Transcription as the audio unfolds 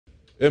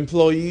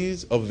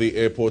Employees of the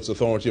Airports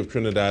Authority of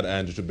Trinidad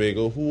and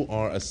Tobago who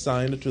are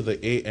assigned to the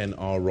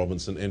ANR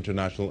Robinson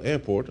International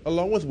Airport,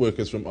 along with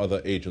workers from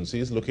other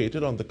agencies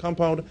located on the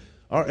compound,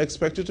 are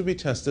expected to be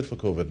tested for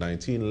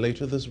COVID-19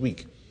 later this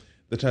week.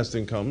 The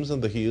testing comes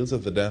on the heels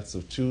of the deaths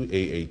of two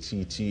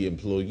AATT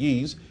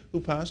employees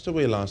who passed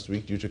away last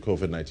week due to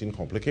COVID-19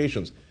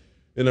 complications.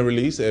 In a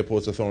release,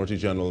 Airports Authority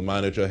General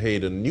Manager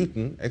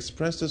Hayden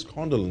expressed his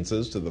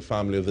condolences to the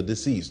family of the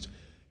deceased.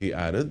 He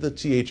added the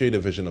THA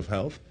Division of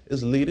Health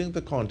is leading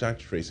the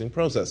contact tracing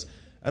process,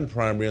 and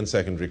primary and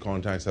secondary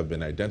contacts have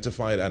been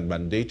identified and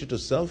mandated to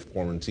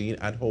self-quarantine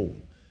at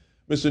home.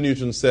 Mr.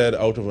 Newton said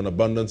out of an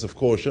abundance of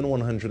caution,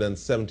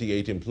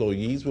 178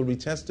 employees will be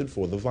tested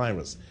for the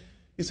virus.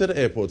 He said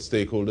airport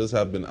stakeholders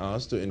have been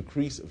asked to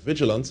increase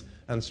vigilance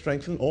and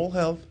strengthen all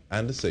health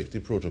and safety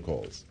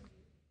protocols.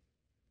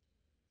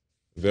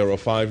 There are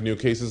 5 new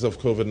cases of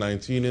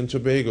COVID-19 in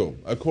Tobago.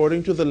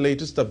 According to the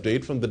latest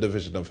update from the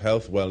Division of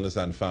Health, Wellness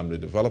and Family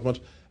Development,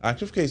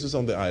 active cases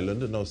on the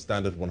island now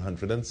stand at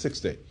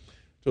 160.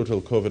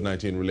 Total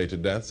COVID-19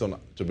 related deaths on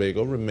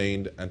Tobago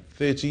remained at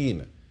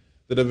 13.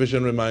 The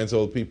division reminds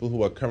all people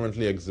who are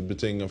currently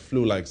exhibiting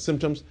flu-like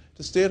symptoms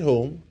to stay at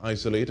home,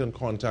 isolate and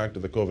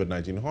contact the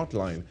COVID-19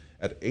 hotline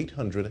at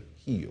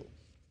 800-HEAL.